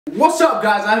What's up,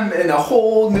 guys? I'm in a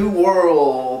whole new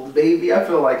world, baby. I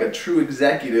feel like a true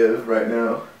executive right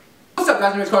now. What's up,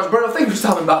 guys? My name is Roberto. Thank you for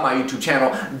stopping by my YouTube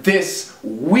channel this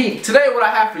week. Today, what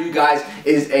I have for you guys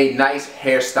is a nice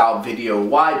hairstyle video.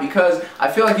 Why? Because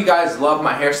I feel like you guys love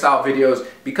my hairstyle videos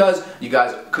because you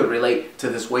guys could relate to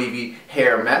this wavy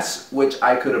hair mess, which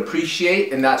I could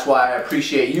appreciate, and that's why I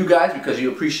appreciate you guys, because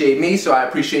you appreciate me, so I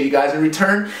appreciate you guys in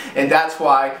return, and that's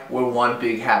why we're one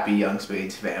big happy Young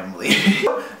Spades family.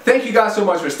 Thank you guys so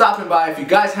much for stopping by. If you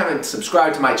guys haven't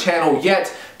subscribed to my channel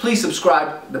yet, please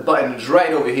subscribe. The button is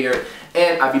right over here,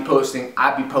 and I be posting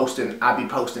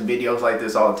videos like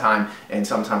this all the time, and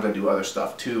sometimes I do other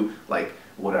stuff too, like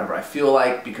whatever I feel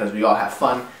like, because we all have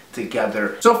fun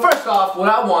together. So first off, what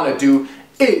I want to do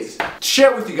is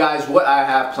share with you guys what I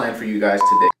have planned for you guys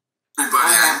today. Everybody,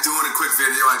 I'm doing a quick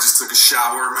video. I just took a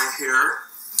shower. My hair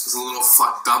is a little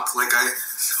fucked up. Like I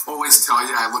always tell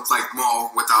you, I look like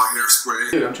Mo without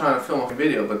hairspray. Dude, I'm trying to film a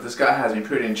video, but this guy has me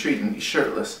pretty intrigued and he's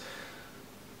shirtless.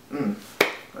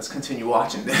 Let's continue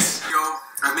watching this.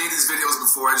 I've made these videos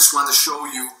before. I just wanted to show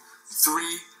you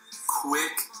 3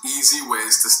 quick, easy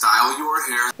ways to style your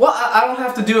hair. Well, I don't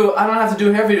have to do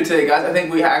a hair video today, guys. I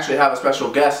think we actually have a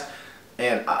special guest,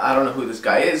 and I don't know who this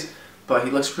guy is, but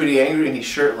he looks pretty angry and he's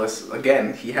shirtless.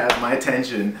 Again, he has my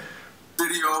attention.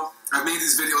 I've made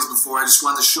these videos before. I just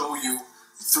wanted to show you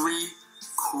 3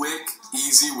 quick,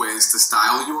 easy ways to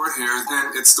style your hair.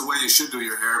 Then it's the way you should do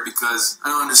your hair, because I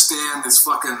don't understand this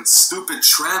fucking stupid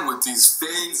trend with these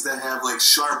fades that have like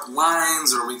sharp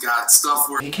lines, or we got stuff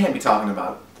where... He can't be talking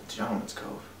about the Gentleman's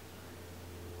Cove.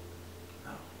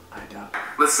 No, I doubt.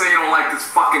 Let's say you don't like this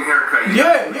fucking haircut.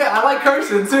 Yeah, I like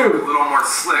cursing too. A little more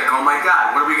slick. Oh my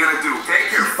god, what are we gonna do?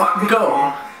 Take your fucking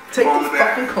comb. Take the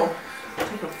fucking comb.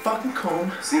 Take a fucking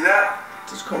comb. See that?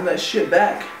 Just comb that shit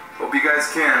back. Hope you guys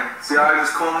can. See how I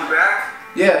just combed it back?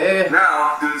 Yeah.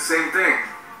 Now, do the same thing.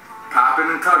 Pop it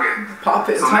and tug it. Pop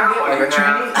it and tug it like a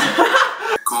tranny?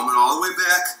 Comb it all the way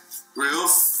back. Real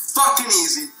fucking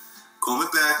easy. Comb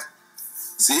it back.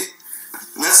 See?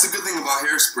 And that's the good thing about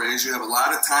hairspray, is you have a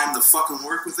lot of time to fucking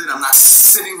work with it. I'm not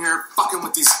sitting here fucking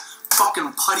with these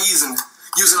fucking putties and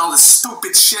using all this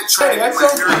stupid shit trying to get my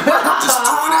hair work. I'm just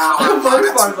doing it how I want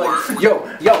it to work. Like,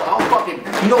 yo, I don't fucking,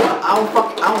 you know what? I don't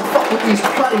fuck with these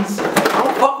putties.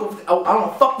 I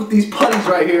don't fuck with these putties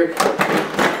right here.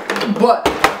 But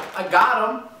I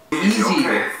got them. Easy.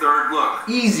 Okay, third look.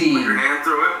 Easy. Put your hand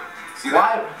through it. See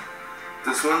that? Why?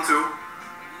 This one too.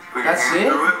 Put your That's hand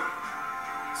it? through it.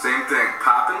 Same thing.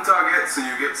 Pop and tug it so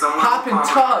you get someone. Pop and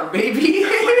tug, baby.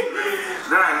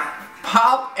 Then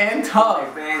pop and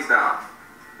tug. Bangs down.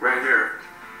 Right here.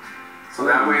 So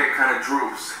that way it kind of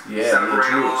droops. Yeah, separate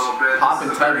a little bit. Pop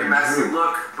and tug and and messy droop.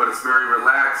 look, but it's very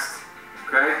relaxed.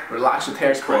 Okay? Relax with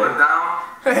hairspray. Pull it down.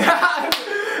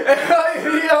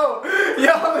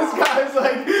 yo, this guy's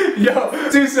like, yo,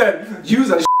 dude said, use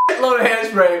a shitload of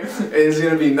hairspray and it's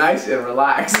gonna be nice and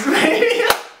relaxed, baby.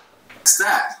 That's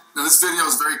that. Now this video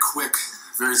is very quick,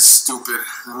 very stupid.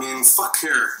 I mean, fuck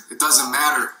hair. It doesn't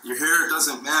matter. Your hair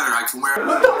doesn't matter. I can wear it.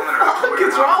 What the fuck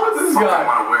is wrong with this guy? I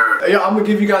want to wear it. Yo, I'm gonna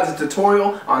give you guys a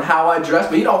tutorial on how I dress,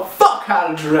 but you don't fuck how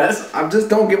to dress. I just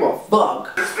don't give a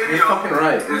fuck. This video You're fucking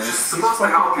right, is man. just supposed to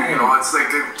help you, you know. It's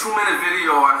like a 2-minute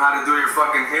video on how to do your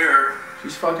fucking hair.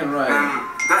 She's fucking right. And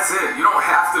that's it. You don't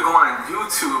have to go on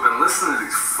YouTube and listen to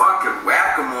these fucking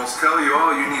whack-a-moles tell you, oh,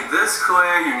 you need this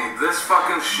clay, you need this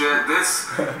fucking shit, this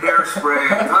hairspray.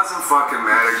 It doesn't fucking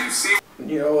matter. You see?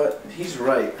 You know what? He's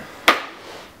right.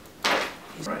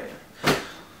 He's right.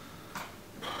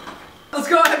 Let's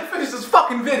go ahead and finish this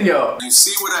fucking video. You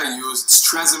see what I used? It's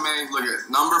Tresemme. Look at it.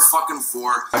 Number fucking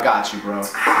 4. I got you, bro.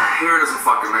 Hair doesn't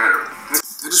fucking matter.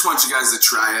 I just want you guys to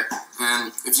try it.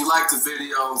 And if you liked the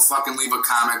video, fucking leave a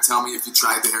comment. Tell me if you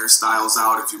tried the hairstyles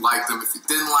out, if you liked them, if you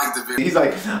didn't like the video. He's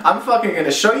like, I'm fucking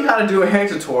gonna show you how to do a hair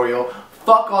tutorial.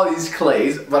 Fuck all these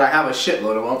clays, but I have a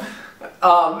shitload of them.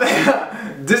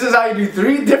 This is how you do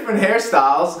 3 different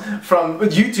hairstyles from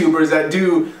YouTubers that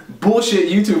do bullshit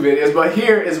YouTube videos, but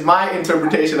here is my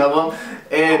interpretation of them.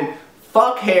 And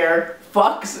fuck hair,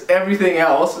 fucks everything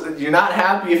else. You're not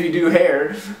happy if you do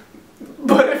hair.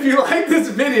 But if you like this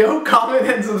video, comment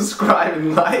and subscribe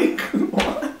and like.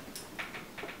 What?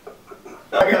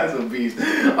 I got some beast.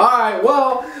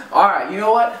 Alright, you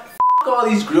know what? F all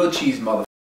these grilled cheese motherfuckers.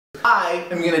 I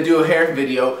am gonna do a hair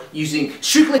video using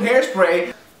strictly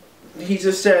hairspray. He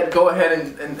just said go ahead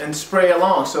and spray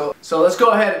along. So let's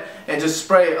go ahead and just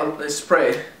spray.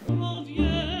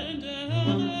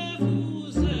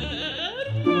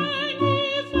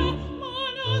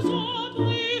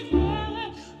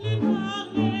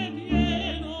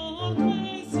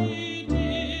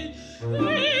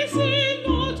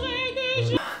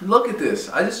 look at this.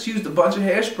 I just used a bunch of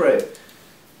hairspray.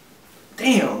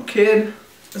 Damn, kid.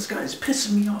 This guy's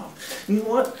pissing me off. You know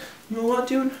what? You know what,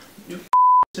 dude? You're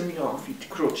pissing me off, you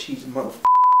grilled cheese motherfucker.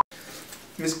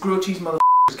 This grilled cheese motherfucker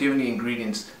is giving the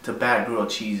ingredients to bad grilled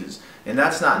cheeses. And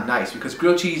that's not nice, because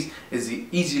grilled cheese is the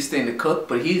easiest thing to cook,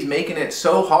 but he's making it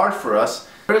so hard for us.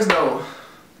 There is no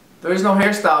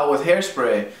hairstyle with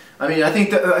hairspray. I mean, I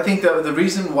think the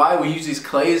reason why we use these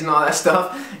clays and all that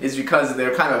stuff is because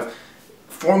they're kind of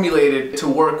formulated to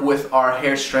work with our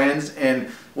hair strands, and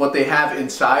what they have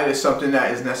inside is something that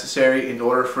is necessary in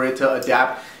order for it to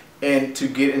adapt and to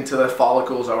get into the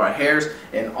follicles of our hairs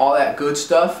and all that good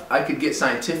stuff. I could get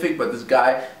scientific, but this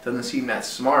guy doesn't seem that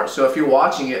smart. So if you're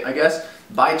watching it, I guess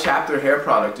buy Chapter hair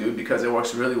product, dude, because it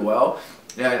works really well.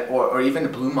 Yeah, or even the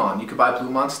Blue Mon. You could buy Blue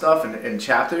Mon stuff and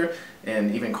Chapter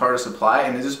and even Carter Supply,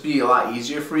 and it'll just be a lot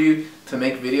easier for you to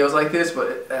make videos like this,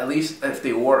 but at least if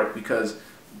they work, because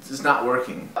it's not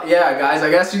working. Yeah, guys,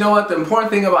 I guess you know what? The important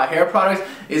thing about hair products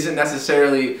isn't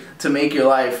necessarily to make your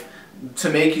life, to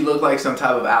make you look like some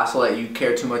type of asshole that you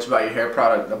care too much about your hair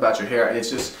product, about your hair. It's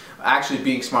just actually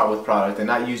being smart with product and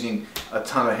not using a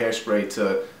ton of hairspray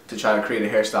to try to create a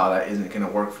hairstyle that isn't going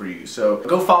to work for you. So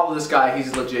go follow this guy.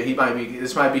 He's legit. He might be,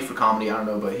 this might be for comedy, I don't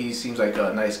know, but he seems like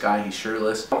a nice guy. He's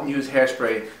shirtless. Don't use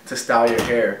hairspray to style your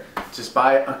hair. Just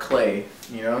buy a clay,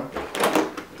 you know?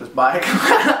 Just buy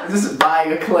a this is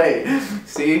buying a clay.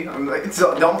 See? I'm like,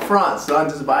 so don't front, son.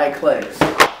 Just buy a clay.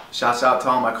 Shouts out to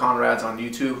all my comrades on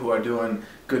YouTube who are doing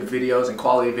good videos and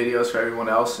quality videos for everyone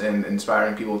else and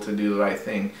inspiring people to do the right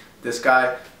thing. This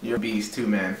guy, you're a beast too,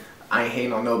 man. I ain't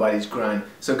hating on nobody's grind.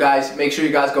 So guys, make sure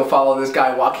you guys go follow this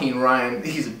guy, Joaquin Ryan.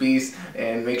 He's a beast.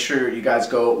 And make sure you guys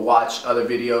go watch other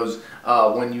videos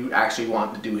when you actually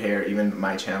want to do hair. Even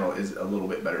my channel is a little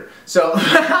bit better. So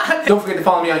don't forget to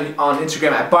follow me on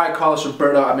Instagram at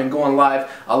Roberto. I've been going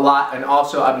live a lot, and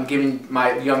also I've been giving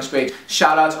my YOUNGSPADES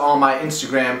shout outs on my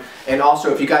Instagram. And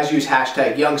also if you guys use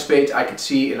hashtag YOUNGSPADES, I could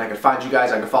see and I could find you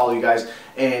guys, I could follow you guys,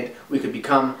 and we could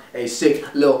become a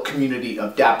sick little community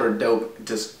of dapper dope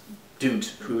just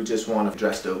dudes who just want to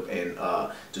dress dope and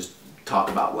just talk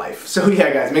about life. So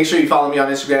yeah, guys, make sure you follow me on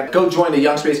Instagram. Go join the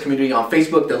YOUNGSPADES community on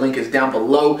Facebook. The link is down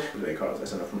below. Hey, Carlos,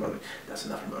 that's enough promoting. That's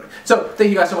enough promoting. So thank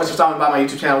you guys so much for stopping by my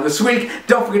YouTube channel this week.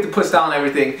 Don't forget to put style on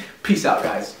everything. Peace out,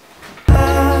 guys.